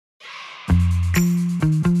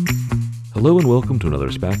Hello and welcome to another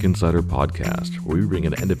SPAC Insider podcast, where we bring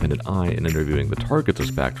an independent eye in interviewing the targets of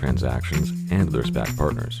SPAC transactions and their SPAC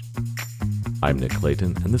partners. I'm Nick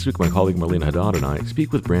Clayton, and this week my colleague Marlene Haddad and I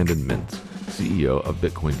speak with Brandon Mintz, CEO of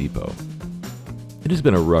Bitcoin Depot. It has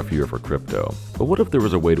been a rough year for crypto, but what if there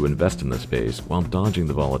was a way to invest in the space while dodging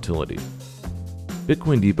the volatility?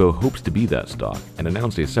 Bitcoin Depot hopes to be that stock and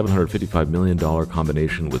announced a $755 million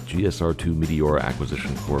combination with GSR2 Meteora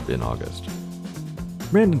Acquisition Corp in August.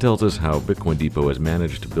 Brandon tells us how Bitcoin Depot has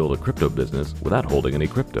managed to build a crypto business without holding any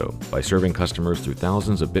crypto by serving customers through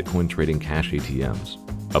thousands of Bitcoin trading cash ATMs,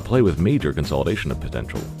 a play with major consolidation of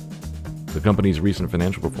potential. The company's recent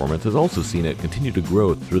financial performance has also seen it continue to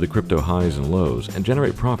grow through the crypto highs and lows and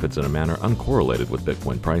generate profits in a manner uncorrelated with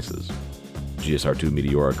Bitcoin prices. GSR2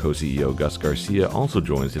 Meteora co-CEO Gus Garcia also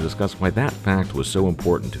joins to discuss why that fact was so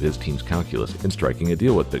important to his team's calculus in striking a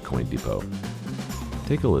deal with Bitcoin Depot.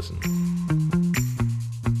 Take a listen.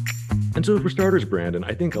 And so for starters, Brandon,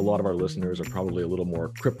 I think a lot of our listeners are probably a little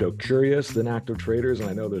more crypto curious than active traders. And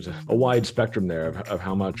I know there's a wide spectrum there of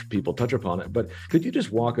how much people touch upon it. But could you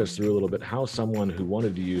just walk us through a little bit how someone who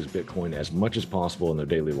wanted to use Bitcoin as much as possible in their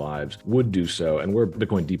daily lives would do so, and where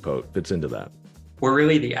Bitcoin Depot fits into that? We're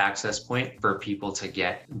really the access point for people to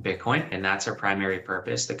get Bitcoin, and that's our primary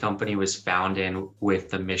purpose. The company was founded with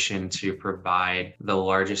the mission to provide the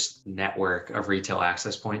largest network of retail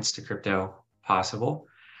access points to crypto possible.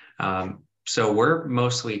 So we're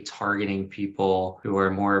mostly targeting people who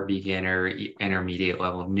are more beginner, intermediate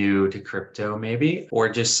level, new to crypto maybe, or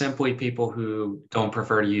just simply people who don't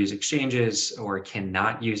prefer to use exchanges or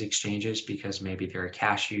cannot use exchanges because maybe they're a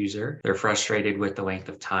cash user. They're frustrated with the length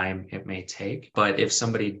of time it may take. But if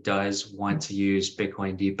somebody does want to use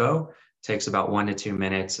Bitcoin Depot, it takes about 1 to 2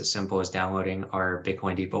 minutes, as simple as downloading our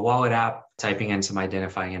Bitcoin Depot wallet app, typing in some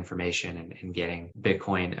identifying information and getting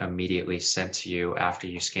Bitcoin immediately sent to you after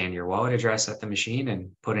you scan your wallet address at the machine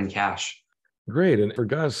and put in cash. Great. And for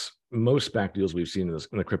Gus, most SPAC deals we've seen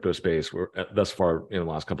in the crypto space were thus far in the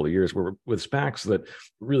last couple of years were with SPACs that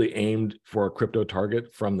really aimed for a crypto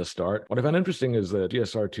target from the start. What I found interesting is that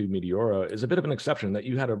GSR2 Meteora is a bit of an exception, that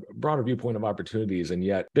you had a broader viewpoint of opportunities, and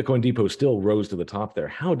yet Bitcoin Depot still rose to the top there.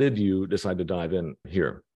 How did you decide to dive in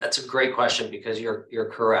here? That's a great question, because you're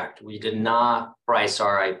correct. We did not price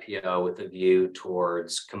our IPO with a view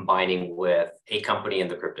towards combining with a company in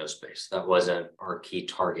the crypto space. That wasn't our key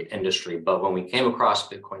target industry. But when we came across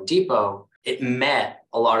Bitcoin Depot, it met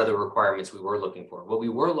a lot of the requirements we were looking for. What we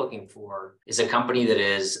were looking for is a company that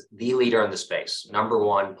is the leader in the space, number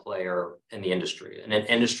one player in the industry, and an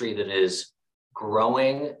industry that is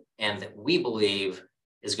growing and that we believe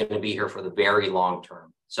is going to be here for the very long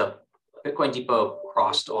term. So Bitcoin Depot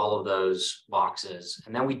crossed all of those boxes.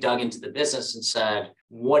 And then we dug into the business and said,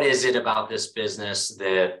 what is it about this business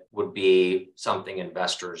that would be something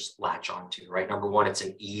investors latch onto, right? Number one, it's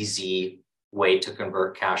an easy way to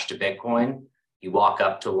convert cash to Bitcoin. You walk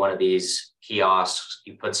up to one of these kiosks,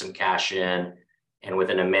 you put some cash in, and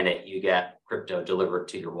within a minute, you get crypto delivered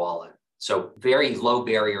to your wallet. So very low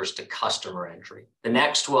barriers to customer entry. The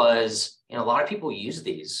next was, a lot of people use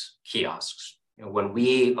these kiosks. When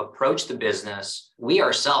we approached the business, we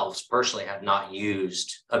ourselves personally had not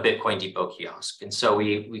used a Bitcoin Depot kiosk. And so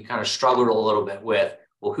we kind of struggled a little bit with,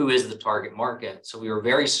 well, who is the target market? So we were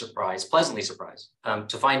very surprised, pleasantly surprised,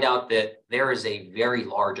 to find out that there is a very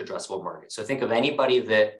large addressable market. So think of anybody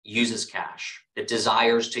that uses cash, that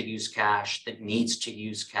desires to use cash, that needs to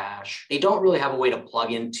use cash. They don't really have a way to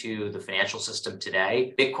plug into the financial system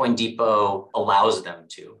today. Bitcoin Depot allows them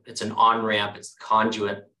to. It's an on-ramp, it's the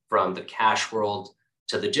conduit from the cash world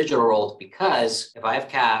to the digital world, because if I have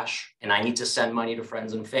cash and I need to send money to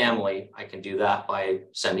friends and family, I can do that by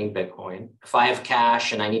sending Bitcoin. If I have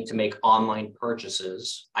cash and I need to make online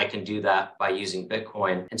purchases, I can do that by using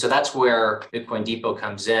Bitcoin. And so that's where Bitcoin Depot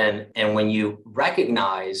comes in. And when you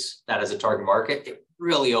recognize that as a target market, it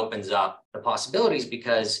really opens up the possibilities,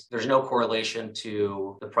 because there's no correlation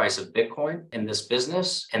to the price of Bitcoin in this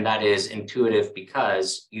business. And that is intuitive,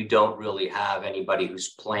 because you don't really have anybody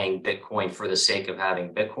who's playing Bitcoin for the sake of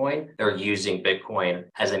having Bitcoin. They're using Bitcoin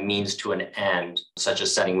as a means to an end, such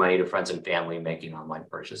as sending money to friends and family and making online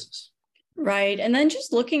purchases. Right. And then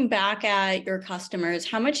just looking back at your customers,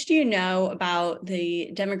 how much do you know about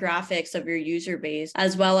the demographics of your user base,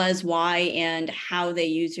 as well as why and how they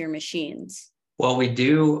use your machines? Well, we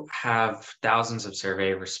do have thousands of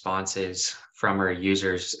survey responses from our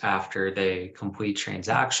users after they complete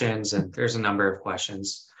transactions. And there's a number of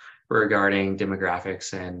questions regarding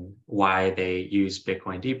demographics and why they use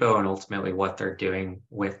Bitcoin Depot and ultimately what they're doing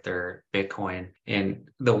with their Bitcoin. And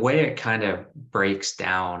the way it kind of breaks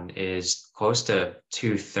down is close to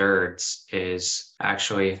 2/3 is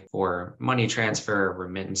actually for money transfer,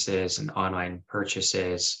 remittances, and online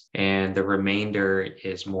purchases. And the remainder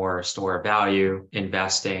is more store of value,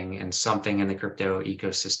 investing in something in the crypto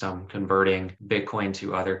ecosystem, converting Bitcoin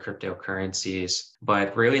to other cryptocurrencies.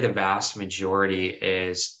 But really, the vast majority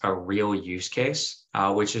is a real use case,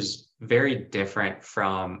 which is very different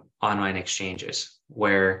from online exchanges,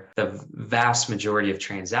 where the vast majority of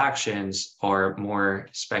transactions are more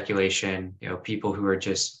speculation, people who are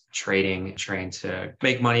just trading, trying to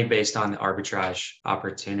make money based on the arbitrage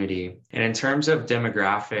opportunity. And in terms of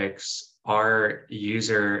demographics, our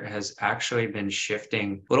user has actually been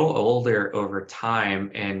shifting a little older over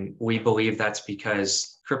time. And we believe that's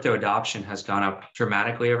because crypto adoption has gone up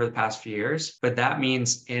dramatically over the past few years. But that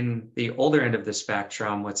means in the older end of the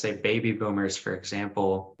spectrum, let's say baby boomers, for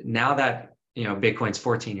example, now that Bitcoin's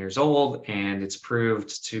 14 years old and it's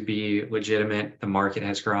proved to be legitimate, the market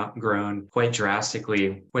has grown quite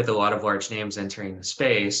drastically with a lot of large names entering the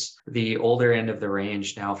space. The older end of the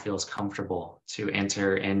range now feels comfortable to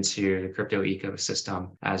enter into the crypto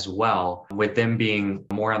ecosystem as well, with them being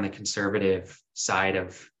more on the conservative side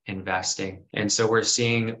of investing. And so we're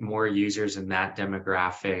seeing more users in that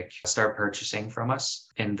demographic start purchasing from us.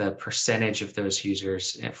 And the percentage of those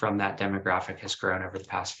users from that demographic has grown over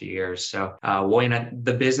the past few years. So when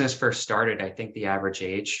the business first started, I think the average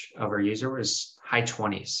age of our user was high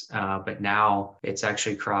 20s, but now it's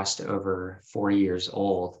actually crossed over 40 years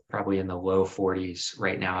old, probably in the low 40s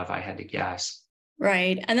right now, if I had to guess.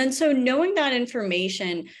 Right. And then so knowing that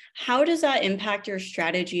information, how does that impact your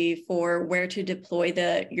strategy for where to deploy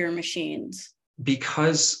your machines?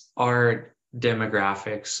 Because our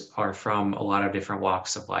demographics are from a lot of different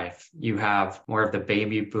walks of life. You have more of the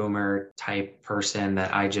baby boomer type person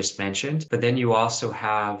that I just mentioned, but then you also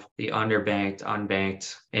have the underbanked,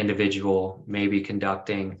 unbanked individual, maybe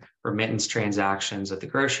conducting remittance transactions at the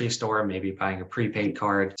grocery store, maybe buying a prepaid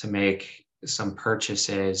card to make some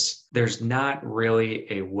purchases. There's not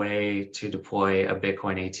really a way to deploy a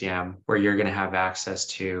Bitcoin ATM where you're going to have access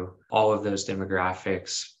to all of those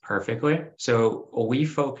demographics perfectly. So we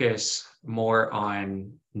focus more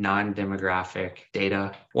on non-demographic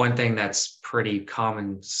data. One thing that's pretty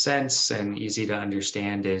common sense and easy to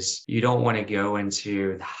understand is you don't want to go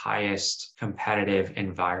into the highest competitive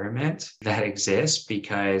environment that exists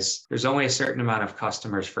because there's only a certain amount of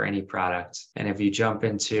customers for any product. And if you jump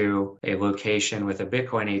into a location with a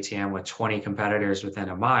Bitcoin ATM with 20 competitors within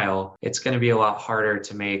a mile, it's going to be a lot harder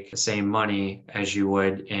to make the same money as you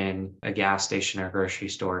would in a gas station or grocery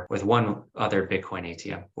store with one other Bitcoin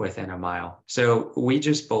ATM within a mile. So we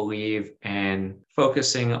just believe in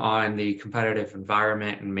focusing on the competitive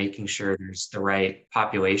environment and making sure there's the right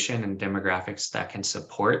population and demographics that can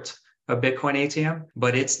support a Bitcoin ATM,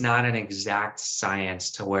 but it's not an exact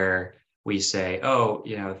science to where we say,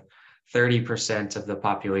 30% of the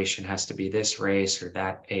population has to be this race or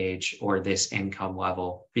that age or this income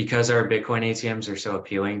level. Because our Bitcoin ATMs are so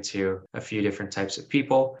appealing to a few different types of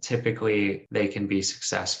people, typically they can be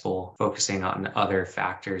successful focusing on other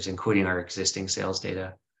factors, including our existing sales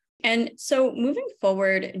data. And so moving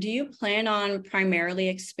forward, do you plan on primarily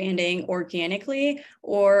expanding organically,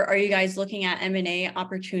 or are you guys looking at M&A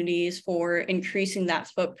opportunities for increasing that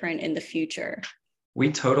footprint in the future? We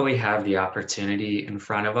totally have the opportunity in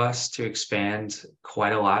front of us to expand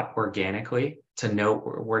quite a lot organically. To note,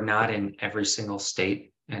 we're not in every single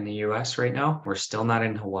state in the US right now. We're still not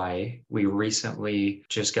in Hawaii. We recently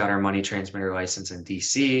just got our money transmitter license in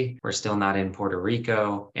DC. We're still not in Puerto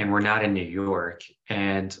Rico, and we're not in New York.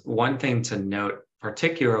 And one thing to note,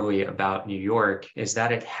 particularly about New York, is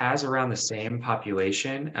that it has around the same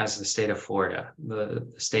population as the state of Florida, the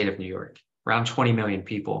state of New York. Around 20 million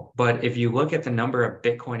people. But if you look at the number of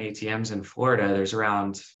Bitcoin ATMs in Florida, there's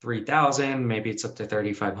around 3,000, maybe it's up to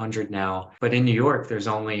 3,500 now. But in New York, there's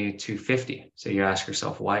only 250. So you ask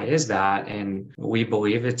yourself, why is that? And we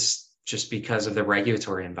believe it's just because of the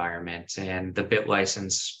regulatory environment and the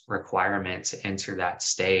BitLicense requirement to enter that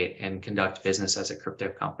state and conduct business as a crypto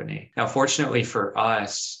company. Now, fortunately for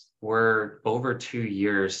us, we're over 2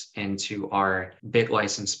 years into our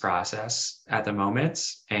BitLicense process at the moment,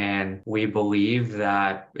 and we believe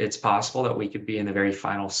that it's possible that we could be in the very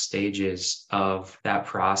final stages of that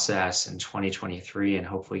process in 2023 and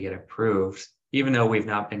hopefully get approved, even though we've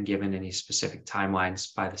not been given any specific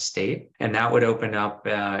timelines by the state. And that would open up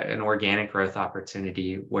an organic growth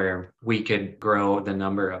opportunity where we could grow the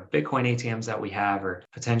number of Bitcoin ATMs that we have, or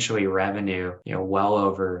potentially revenue, well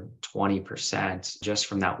over 20% just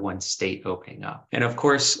from that one state opening up. And of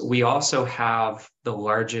course, we also have the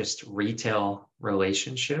largest retail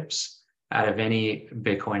relationships out of any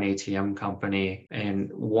Bitcoin ATM company. And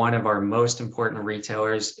one of our most important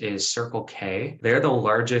retailers is Circle K. They're the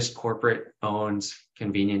largest corporate owned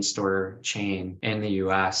convenience store chain in the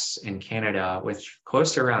US and Canada with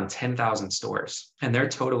close to around 10,000 stores. And they're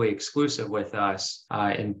totally exclusive with us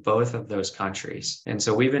in both of those countries. And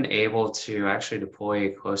so we've been able to actually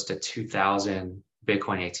deploy close to 2,000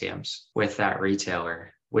 Bitcoin ATMs with that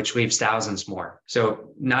retailer, which leaves thousands more.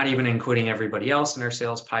 So not even including everybody else in our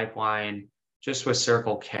sales pipeline, just with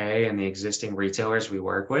Circle K and the existing retailers we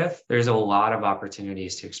work with, there's a lot of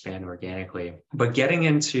opportunities to expand organically. But getting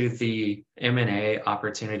into the M&A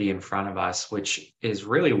opportunity in front of us, which is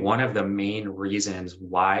really one of the main reasons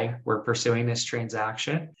why we're pursuing this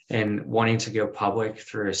transaction and wanting to go public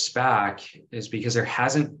through a SPAC, is because there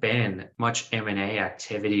hasn't been much M&A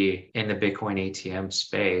activity in the Bitcoin ATM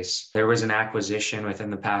space. There was an acquisition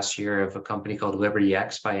within the past year of a company called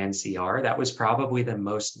LibertyX by NCR. That was probably the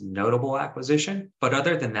most notable acquisition. But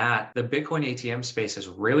other than that, the Bitcoin ATM space has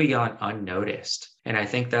really gone unnoticed. And I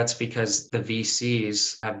think that's because the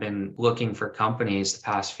VCs have been looking for companies the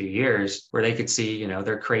past few years where they could see,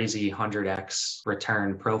 their crazy 100x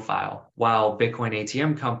return profile. While Bitcoin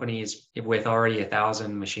ATM companies with already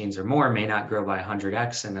 1,000 machines or more may not grow by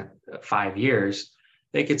 100x in 5 years,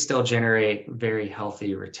 they could still generate very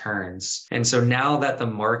healthy returns. And so now that the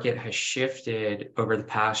market has shifted over the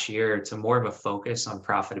past year to more of a focus on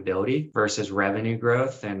profitability versus revenue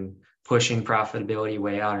growth and pushing profitability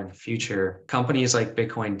way out in the future, companies like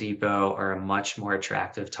Bitcoin Depot are a much more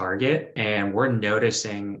attractive target. And we're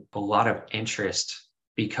noticing a lot of interest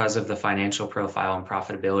because of the financial profile and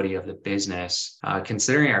profitability of the business,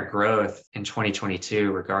 considering our growth in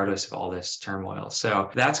 2022, regardless of all this turmoil.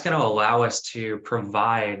 So that's going to allow us to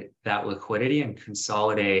provide that liquidity and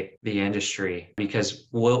consolidate the industry, because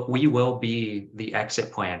we will be the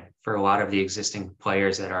exit plan for a lot of the existing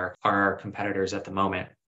players that are our competitors at the moment.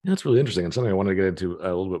 That's really interesting and something I wanted to get into a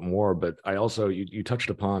little bit more, but I also, you touched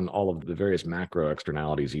upon all of the various macro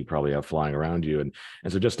externalities you probably have flying around you. And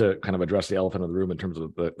so just to kind of address the elephant in the room in terms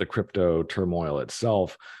of the crypto turmoil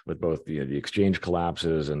itself, with both the exchange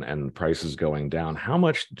collapses and prices going down, how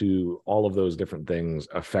much do all of those different things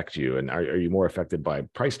affect you? And are you more affected by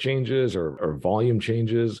price changes or volume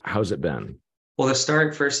changes? How's it been? Well, to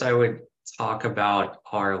start first, I would talk about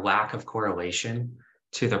our lack of correlation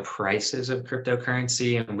to the prices of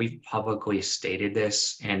cryptocurrency. And we've publicly stated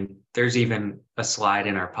this. And there's even a slide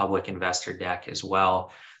in our public investor deck as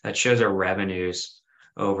well that shows our revenues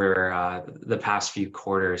over the past few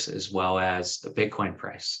quarters, as well as the Bitcoin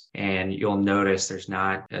price. And you'll notice there's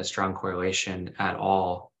not a strong correlation at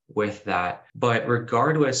all with that. But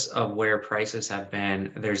regardless of where prices have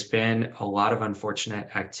been, there's been a lot of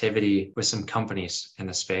unfortunate activity with some companies in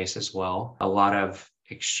the space as well. A lot of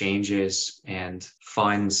exchanges and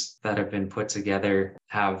funds that have been put together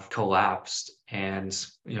have collapsed, and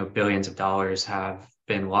billions of dollars have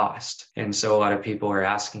been lost. And so a lot of people are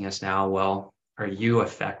asking us now, well, are you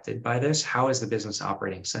affected by this? How is the business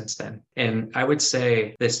operating since then? And I would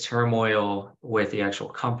say this turmoil with the actual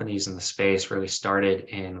companies in the space really started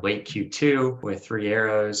in late Q2 with Three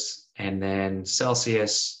Arrows, and then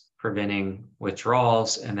Celsius preventing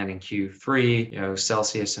withdrawals. And then in Q3,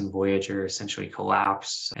 Celsius and Voyager essentially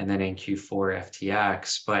collapsed. And then in Q4,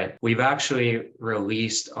 FTX. But we've actually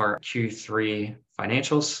released our Q3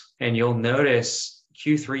 financials, and you'll notice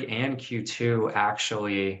Q3 and Q2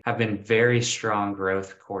 actually have been very strong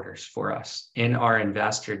growth quarters for us. In our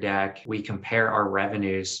investor deck, we compare our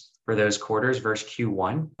revenues for those quarters versus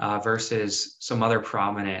Q1 versus some other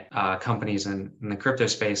prominent companies in the crypto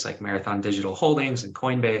space like Marathon Digital Holdings and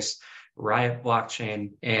Coinbase, Riot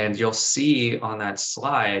Blockchain. And you'll see on that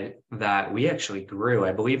slide that we actually grew.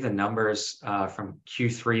 I believe the numbers from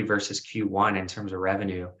Q3 versus Q1 in terms of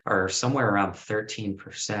revenue are somewhere around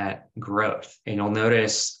 13% growth. And you'll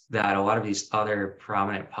notice that a lot of these other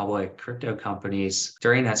prominent public crypto companies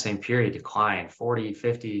during that same period declined 40,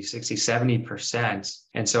 50, 60, 70%.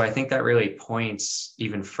 And so I think that really points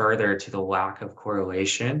even further to the lack of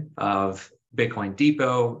correlation of Bitcoin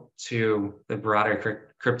Depot to the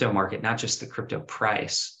broader crypto market, not just the crypto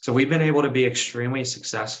price. So we've been able to be extremely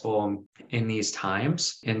successful in these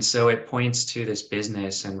times. And so it points to this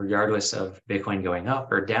business, and regardless of Bitcoin going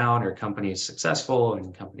up or down, or companies successful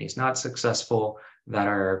and companies not successful that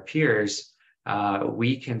are our peers,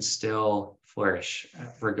 we can still flourish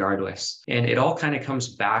regardless. And it all kind of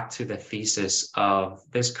comes back to the thesis of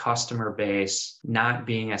this customer base not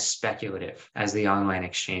being as speculative as the online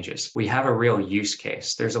exchanges. We have a real use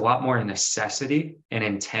case. There's a lot more necessity and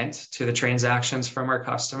intent to the transactions from our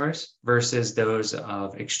customers versus those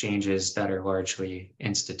of exchanges that are largely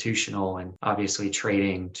institutional and obviously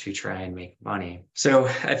trading to try and make money. So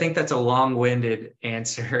I think that's a long-winded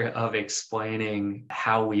answer of explaining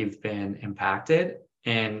how we've been impacted.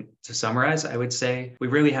 And to summarize, I would say we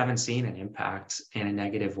really haven't seen an impact in a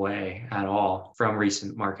negative way at all from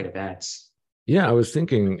recent market events. Yeah, I was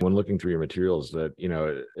thinking when looking through your materials that,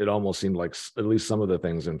 it almost seemed like at least some of the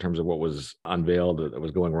things in terms of what was unveiled that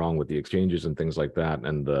was going wrong with the exchanges and things like that,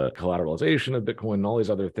 and the collateralization of Bitcoin and all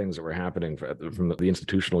these other things that were happening from the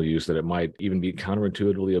institutional use, that it might even be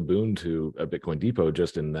counterintuitively a boon to a Bitcoin depot,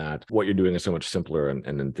 just in that what you're doing is so much simpler and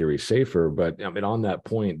in theory safer. But on that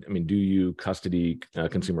point, do you custody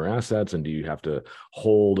consumer assets, and do you have to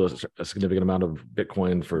hold a significant amount of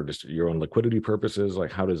Bitcoin for just your own liquidity purposes?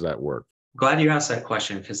 Like, how does that work? Glad you asked that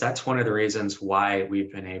question, because that's one of the reasons why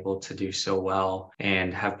we've been able to do so well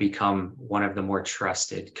and have become one of the more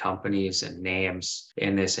trusted companies and names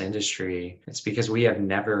in this industry. It's because we have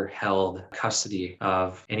never held custody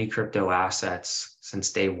of any crypto assets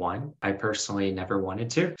since day one. I personally never wanted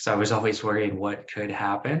to, so I was always worried what could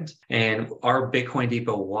happen. And our Bitcoin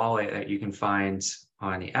Depot wallet that you can find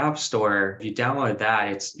on the App Store, if you download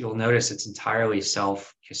that, you'll notice it's entirely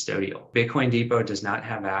self-custodial. Bitcoin Depot does not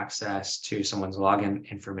have access to someone's login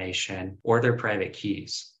information or their private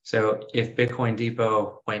keys. So if Bitcoin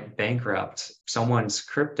Depot went bankrupt, someone's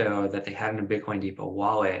crypto that they had in a Bitcoin Depot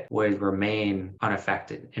wallet would remain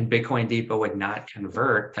unaffected. And Bitcoin Depot would not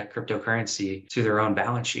convert that cryptocurrency to their own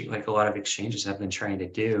balance sheet, like a lot of exchanges have been trying to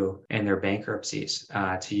do in their bankruptcies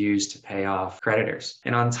to use to pay off creditors.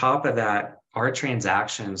 And on top of that, our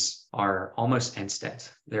transactions are almost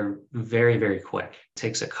instant. They're very, very quick. It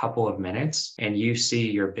takes a couple of minutes and you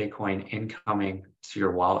see your Bitcoin incoming to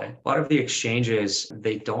your wallet. A lot of the exchanges,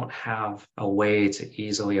 they don't have a way to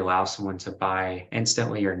easily allow someone to buy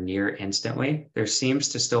instantly or near instantly. There seems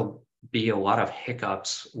to still be a lot of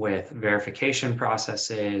hiccups with verification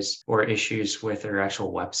processes or issues with their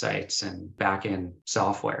actual websites and backend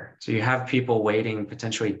software. So you have people waiting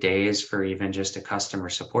potentially days for even just a customer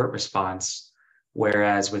support response.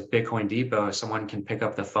 Whereas with Bitcoin Depot, someone can pick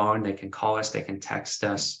up the phone, they can call us, they can text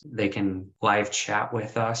us, they can live chat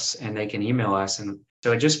with us, and they can email us. And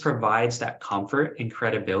so it just provides that comfort and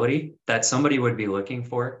credibility that somebody would be looking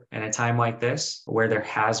for in a time like this, where there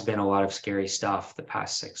has been a lot of scary stuff the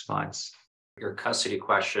past 6 months. Your custody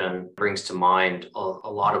question brings to mind a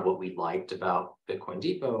lot of what we liked about Bitcoin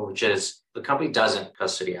Depot, which is the company doesn't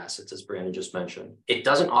custody assets, as Brandon just mentioned. It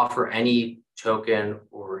doesn't offer any token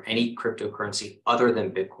or any cryptocurrency other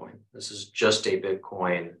than Bitcoin. This is just a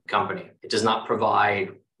Bitcoin company. It does not provide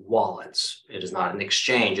wallets. It is not an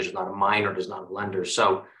exchange. It is not a miner. It is not a lender.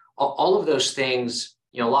 So all of those things,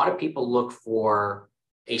 a lot of people look for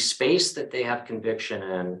a space that they have conviction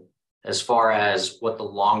in as far as what the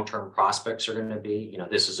long-term prospects are going to be.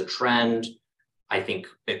 This is a trend. I think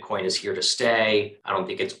Bitcoin is here to stay. I don't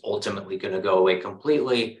think it's ultimately going to go away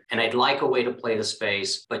completely. And I'd like a way to play the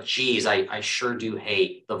space, but geez, I sure do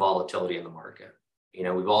hate the volatility in the market.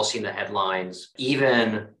 We've all seen the headlines.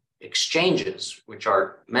 Even exchanges, which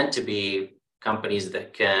are meant to be companies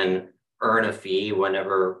that can earn a fee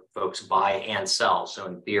whenever folks buy and sell. So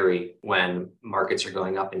in theory, when markets are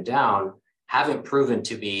going up and down, haven't proven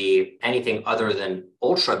to be anything other than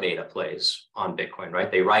ultra beta plays on Bitcoin,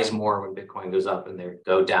 right? They rise more when Bitcoin goes up and they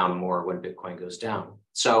go down more when Bitcoin goes down.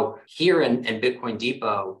 So here in Bitcoin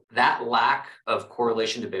Depot, that lack of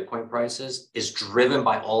correlation to Bitcoin prices is driven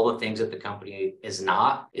by all the things that the company is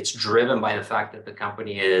not. It's driven by the fact that the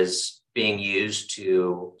company is being used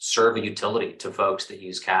to serve a utility to folks that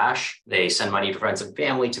use cash. They send money to friends and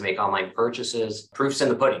family to make online purchases. Proof's in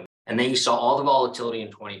the pudding. And then you saw all the volatility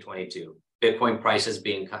in 2022. Bitcoin prices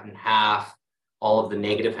being cut in half, all of the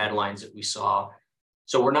negative headlines that we saw.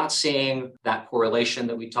 So we're not seeing that correlation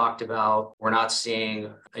that we talked about. We're not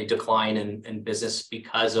seeing a decline in business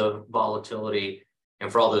because of volatility.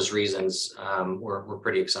 And for all those reasons, we're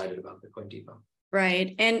pretty excited about Bitcoin Depot.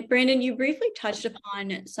 Right. And Brandon, you briefly touched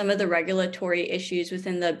upon some of the regulatory issues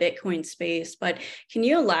within the Bitcoin space, but can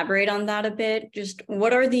you elaborate on that a bit? Just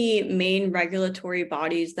what are the main regulatory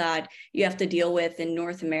bodies that you have to deal with in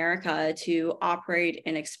North America to operate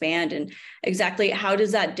and expand? And exactly how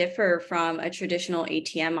does that differ from a traditional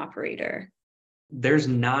ATM operator? There's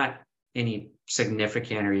not any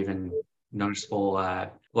significant or even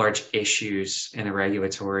noticeable large issues in the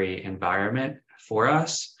regulatory environment for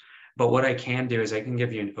us. But what I can do is I can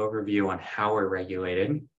give you an overview on how we're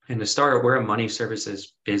regulated. And to start, we're a money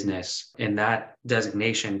services business, and that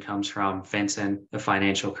designation comes from FinCEN, the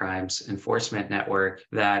Financial Crimes Enforcement Network,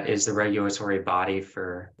 that is the regulatory body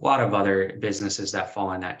for a lot of other businesses that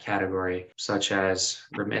fall in that category, such as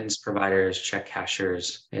remittance providers, check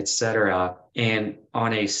cashers, etc. And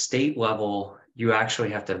on a state level, you actually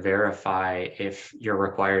have to verify if you're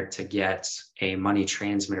required to get a money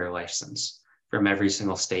transmitter license from every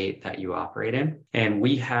single state that you operate in. And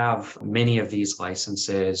we have many of these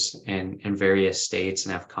licenses in various states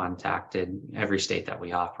and have contacted every state that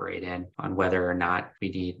we operate in on whether or not we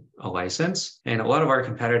need a license. And a lot of our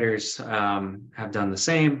competitors have done the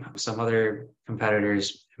same. Some other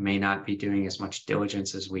competitors may not be doing as much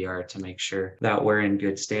diligence as we are to make sure that we're in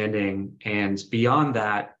good standing. And beyond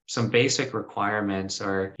that, some basic requirements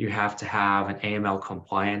are you have to have an AML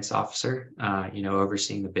compliance officer,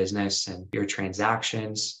 overseeing the business and your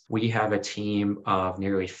transactions. We have a team of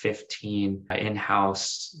nearly 15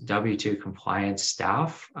 in-house W-2 compliance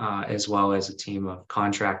staff, as well as a team of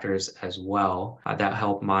contractors as well that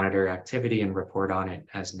help monitor activity and report on it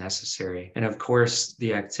as necessary. And of course,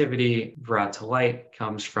 the activity brought to light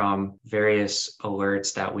comes from various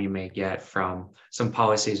alerts that we may get from some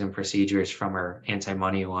policies and procedures from our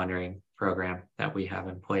anti-money laundering program that we have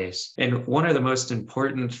in place. And one of the most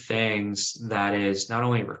important things that is not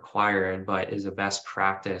only required, but is a best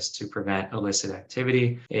practice to prevent illicit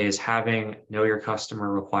activity is having know your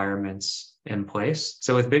customer requirements in place.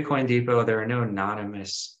 So with Bitcoin Depot, there are no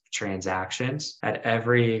anonymous transactions. At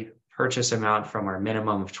every purchase amount from our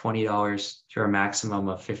minimum of $20 to our maximum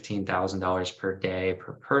of $15,000 per day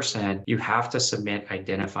per person, you have to submit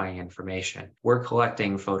identifying information. We're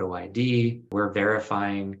collecting photo ID. We're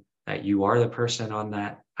verifying that you are the person on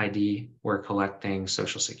that ID. We're collecting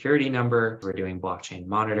social security number. We're doing blockchain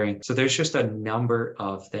monitoring. So there's just a number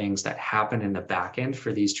of things that happen in the back end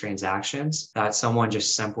for these transactions that someone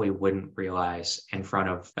just simply wouldn't realize in front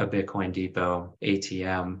of a Bitcoin Depot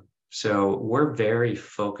ATM. So we're very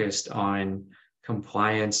focused on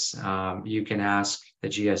compliance. You can ask the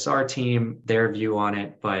GSR team their view on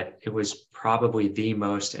it, but it was probably the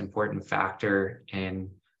most important factor in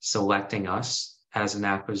selecting us as an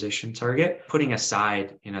acquisition target. Putting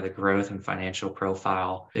aside, the growth and financial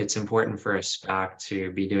profile, it's important for a SPAC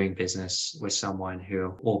to be doing business with someone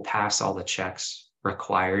who will pass all the checks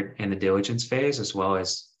required in the diligence phase, as well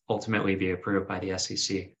as ultimately be approved by the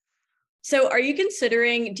SEC. So are you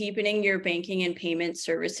considering deepening your banking and payment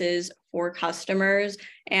services for customers?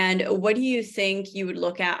 And what do you think you would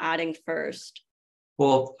look at adding first?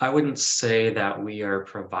 Well, I wouldn't say that we are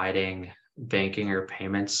providing banking or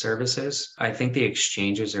payment services. I think the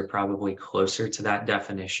exchanges are probably closer to that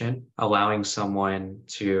definition, allowing someone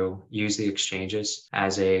to use the exchanges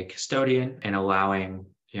as a custodian and allowing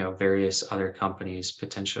various other companies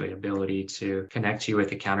potentially ability to connect you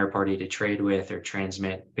with a counterparty to trade with or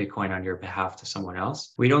transmit Bitcoin on your behalf to someone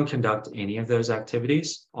else. We don't conduct any of those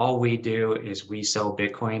activities. All we do is we sell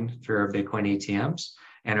Bitcoin through our Bitcoin ATMs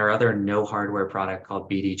and our other no hardware product called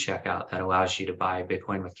BD Checkout that allows you to buy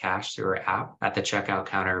Bitcoin with cash through our app at the checkout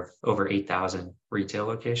counter of over 8,000 retail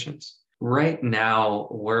locations. Right now,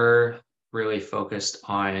 we're really focused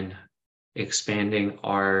on expanding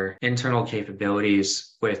our internal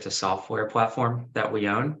capabilities with the software platform that we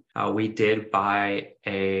own. We did buy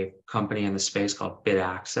a company in the space called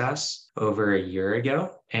BitAccess over a year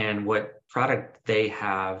ago. And what product they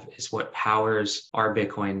have is what powers our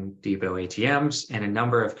Bitcoin Depot ATMs and a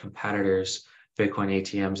number of competitors' Bitcoin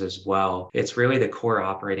ATMs as well. It's really the core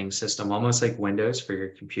operating system, almost like Windows for your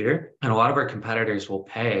computer. And a lot of our competitors will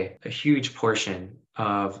pay a huge portion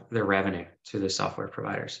of their revenue to the software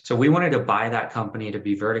providers. So we wanted to buy that company to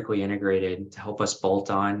be vertically integrated to help us bolt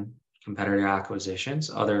on competitor acquisitions,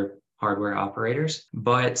 other hardware operators,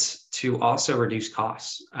 but to also reduce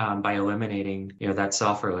costs by eliminating that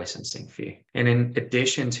software licensing fee. And in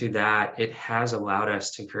addition to that, it has allowed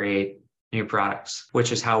us to create new products,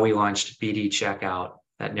 which is how we launched BD Checkout,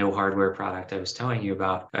 that no hardware product I was telling you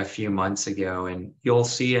about a few months ago. And you'll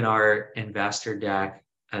see in our investor deck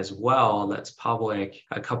as well, that's public,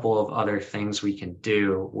 a couple of other things we can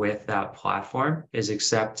do with that platform is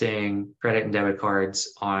accepting credit and debit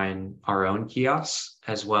cards on our own kiosks,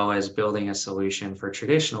 as well as building a solution for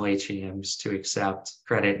traditional ATMs to accept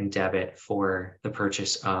credit and debit for the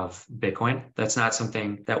purchase of Bitcoin. That's not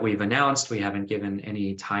something that we've announced. We haven't given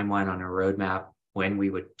any timeline on a roadmap when we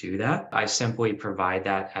would do that. I simply provide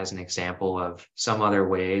that as an example of some other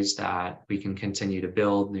ways that we can continue to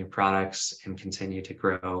build new products and continue to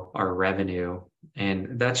grow our revenue.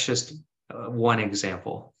 And that's just one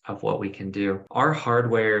example of what we can do. Our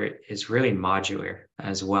hardware is really modular.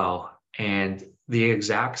 as well. And the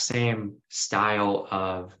exact same style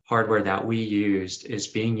of hardware that we used is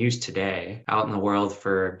being used today out in the world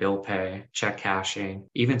for bill pay, check cashing,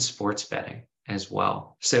 even sports betting as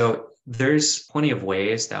well. So there's plenty of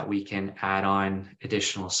ways that we can add on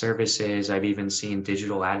additional services. I've even seen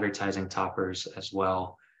digital advertising toppers as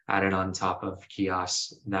well added on top of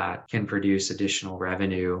kiosks that can produce additional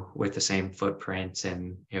revenue with the same footprint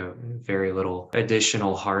and very little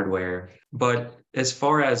additional hardware. But as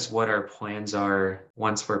far as what our plans are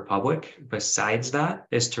once we're public, besides that,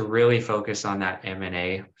 is to really focus on that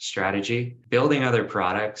M&A strategy. Building other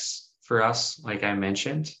products for us, like I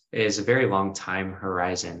mentioned, is a very long time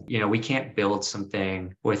horizon. We can't build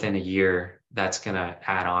something within a year that's going to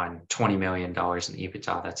add on $20 million in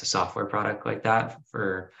EBITDA. That's a software product like that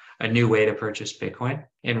for a new way to purchase Bitcoin.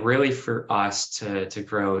 And really for us to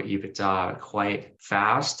grow EBITDA quite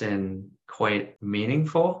fast and quite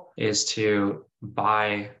meaningful is to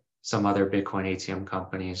buy some other Bitcoin ATM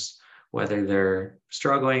companies, whether they're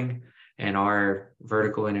struggling and our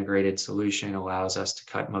vertical integrated solution allows us to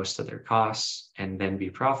cut most of their costs and then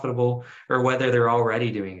be profitable, or whether they're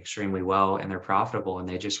already doing extremely well and they're profitable and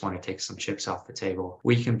they just want to take some chips off the table.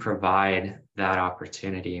 We can provide that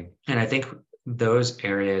opportunity. And I think those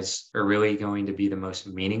areas are really going to be the most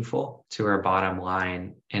meaningful to our bottom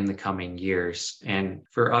line in the coming years. And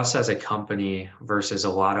for us as a company versus a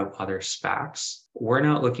lot of other SPACs, we're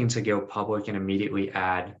not looking to go public and immediately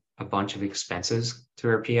add a bunch of expenses to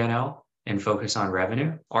our P&L and focus on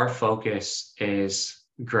revenue. Our focus is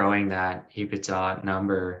growing that EBITDA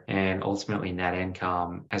number and ultimately net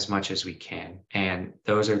income as much as we can. And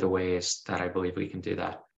those are the ways that I believe we can do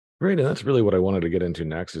that. Great. And that's really what I wanted to get into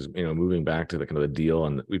next is, moving back to the kind of the deal.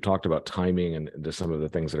 And we've talked about timing and just some of the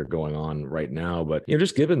things that are going on right now. But,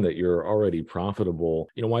 just given that you're already profitable,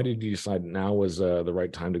 why did you decide now was the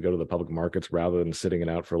right time to go to the public markets rather than sitting it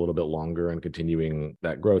out for a little bit longer and continuing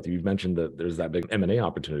that growth? You've mentioned that there's that big M&A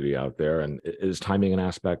opportunity out there. And is timing an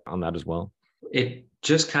aspect on that as well? It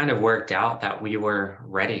just kind of worked out that we were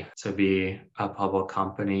ready to be a public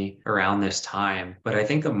company around this time. But I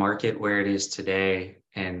think the market where it is today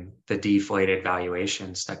and the deflated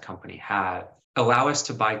valuations that company have allow us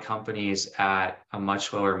to buy companies at a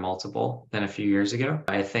much lower multiple than a few years ago.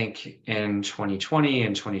 I think in 2020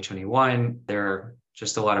 and 2021, there are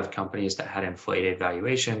just a lot of companies that had inflated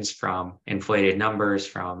valuations from inflated numbers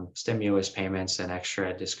from stimulus payments and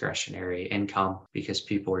extra discretionary income because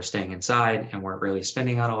people were staying inside and weren't really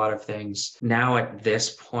spending on a lot of things. Now at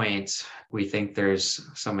this point, we think there's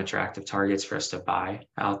some attractive targets for us to buy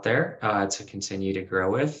out there to continue to grow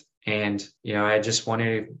with. And, I just want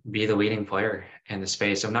to be the leading player in the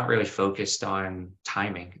space. I'm not really focused on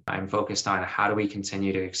timing. I'm focused on how do we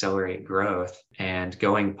continue to accelerate growth. And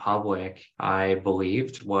going public, I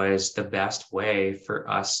believed, was the best way for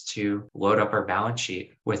us to load up our balance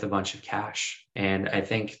sheet with a bunch of cash. And I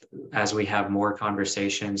think as we have more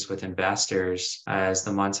conversations with investors, as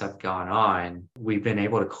the months have gone on, we've been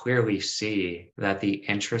able to clearly see that the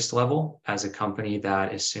interest level as a company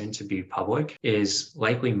that is soon to be public is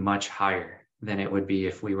likely much higher than it would be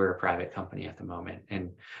if we were a private company at the moment.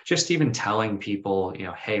 And just even telling people,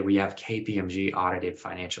 hey, we have KPMG audited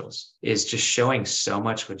financials is just showing so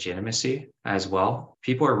much legitimacy as well.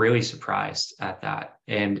 People are really surprised at that.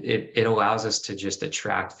 And it allows us to just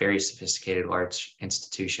attract very sophisticated large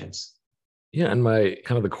institutions. Yeah. And my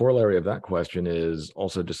kind of the corollary of that question is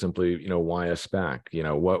also just simply, why a SPAC?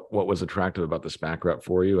 What was attractive about the SPAC rep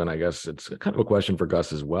for you? And I guess it's kind of a question for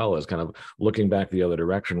Gus as well, as kind of looking back the other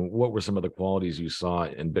direction. What were some of the qualities you saw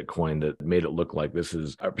in Bitcoin that made it look like this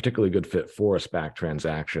is a particularly good fit for a SPAC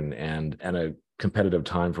transaction and a competitive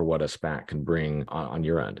time for what a SPAC can bring on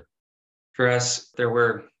your end? For us, there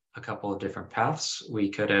were a couple of different paths. We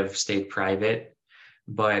could have stayed private,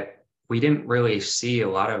 but we didn't really see a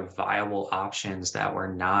lot of viable options that were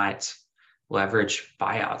not leverage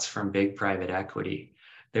buyouts from big private equity.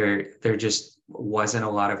 There just wasn't a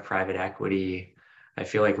lot of private equity, I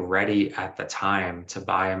feel like, ready at the time to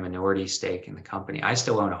buy a minority stake in the company. I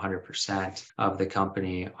still own 100% of the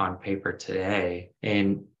company on paper today.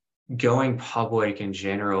 And going public in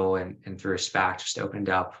general and through a SPAC just opened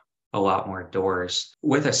up a lot more doors.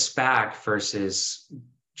 With a SPAC versus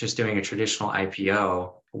just doing a traditional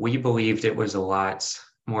IPO, we believed it was a lot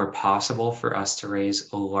more possible for us to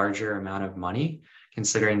raise a larger amount of money,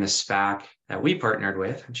 considering the SPAC that we partnered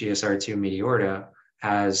with, GSR2 Meteorta,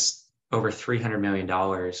 has over $300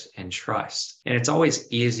 million in trust. And it's always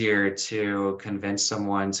easier to convince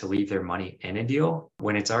someone to leave their money in a deal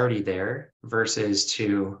when it's already there versus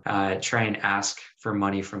to try and ask for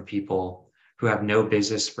money from people who have no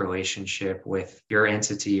business relationship with your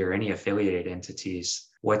entity or any affiliated entities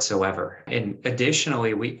whatsoever. And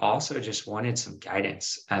additionally, we also just wanted some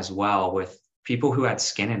guidance as well with people who had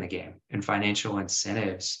skin in the game and financial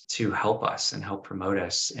incentives to help us and help promote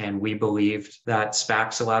us. And we believed that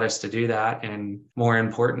SPACs allowed us to do that. And more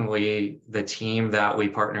importantly, the team that we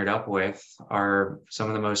partnered up with are some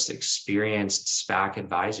of the most experienced SPAC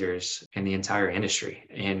advisors in the entire industry.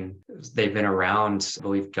 And they've been around, I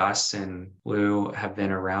believe Gus and Lou have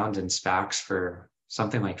been around in SPACs for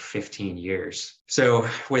something like 15 years. So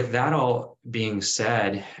with that all being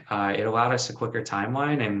said, it allowed us a quicker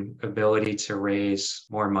timeline and ability to raise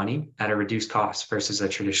more money at a reduced cost versus a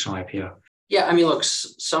traditional IPO. Yeah, I mean, look,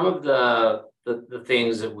 some of the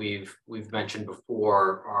things that we've mentioned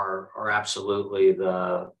before are absolutely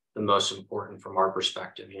the most important from our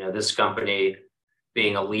perspective. You know, this company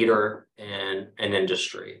being a leader in an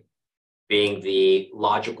industry, being the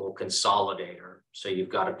logical consolidator. So you've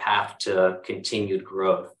got a path to continued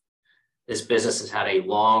growth. This business has had a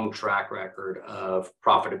long track record of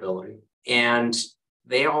profitability, and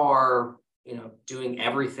they are, doing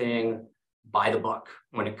everything by the book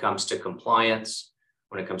when it comes to compliance,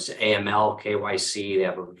 when it comes to AML, KYC. They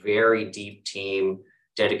have a very deep team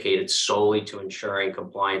dedicated solely to ensuring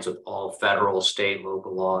compliance with all federal, state,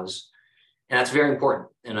 local laws. And that's very important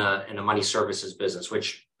in a money services business,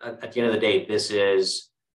 which at the end of the day, this is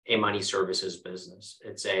a money services business.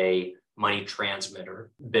 It's a money transmitter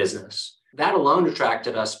business. That alone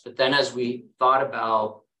attracted us. But then as we thought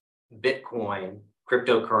about Bitcoin,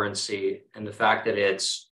 cryptocurrency, and the fact that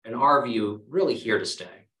it's, in our view, really here to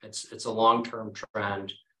stay. It's a long-term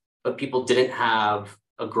trend, but people didn't have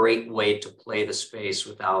a great way to play the space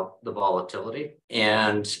without the volatility.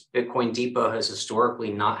 And Bitcoin Depot has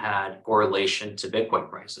historically not had correlation to Bitcoin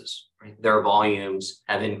prices. Right? Their volumes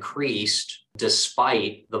have increased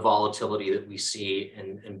despite the volatility that we see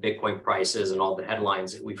in Bitcoin prices and all the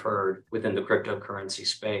headlines that we've heard within the cryptocurrency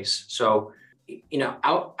space. So,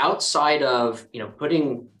 outside of,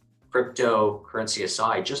 putting cryptocurrency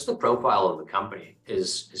aside, just the profile of the company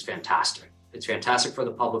is fantastic. It's fantastic for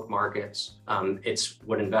the public markets. It's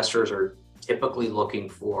what investors are typically looking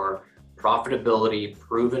for: profitability,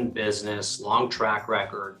 proven business, long track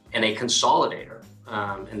record, and a consolidator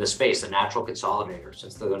in the space, a natural consolidator,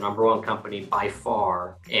 since they're the number one company by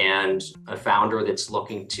far, and a founder that's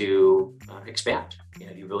looking to expand.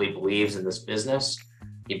 He really believes in this business.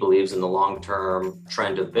 He believes in the long-term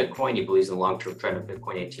trend of Bitcoin. He believes in the long-term trend of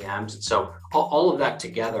Bitcoin ATMs. And so all of that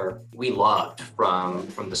together, we loved from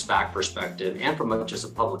the SPAC perspective and from just a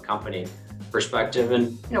public company perspective.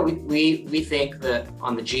 And, we think that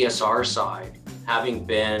on the GSR side, having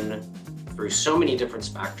been through so many different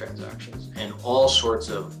SPAC transactions and all sorts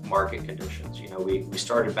of market conditions, we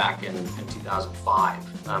started back in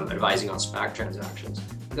 2005 advising on SPAC transactions.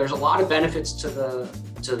 There's a lot of benefits to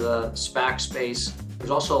the SPAC space. There's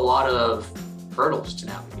also a lot of hurdles to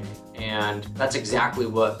navigate. And that's exactly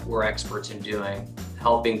what we're experts in doing,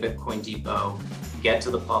 helping Bitcoin Depot get to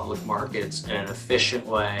the public markets in an efficient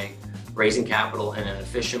way, raising capital in an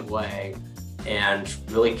efficient way, and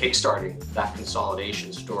really kickstarting that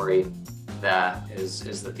consolidation story that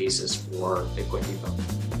is the thesis for Bitcoin Depot.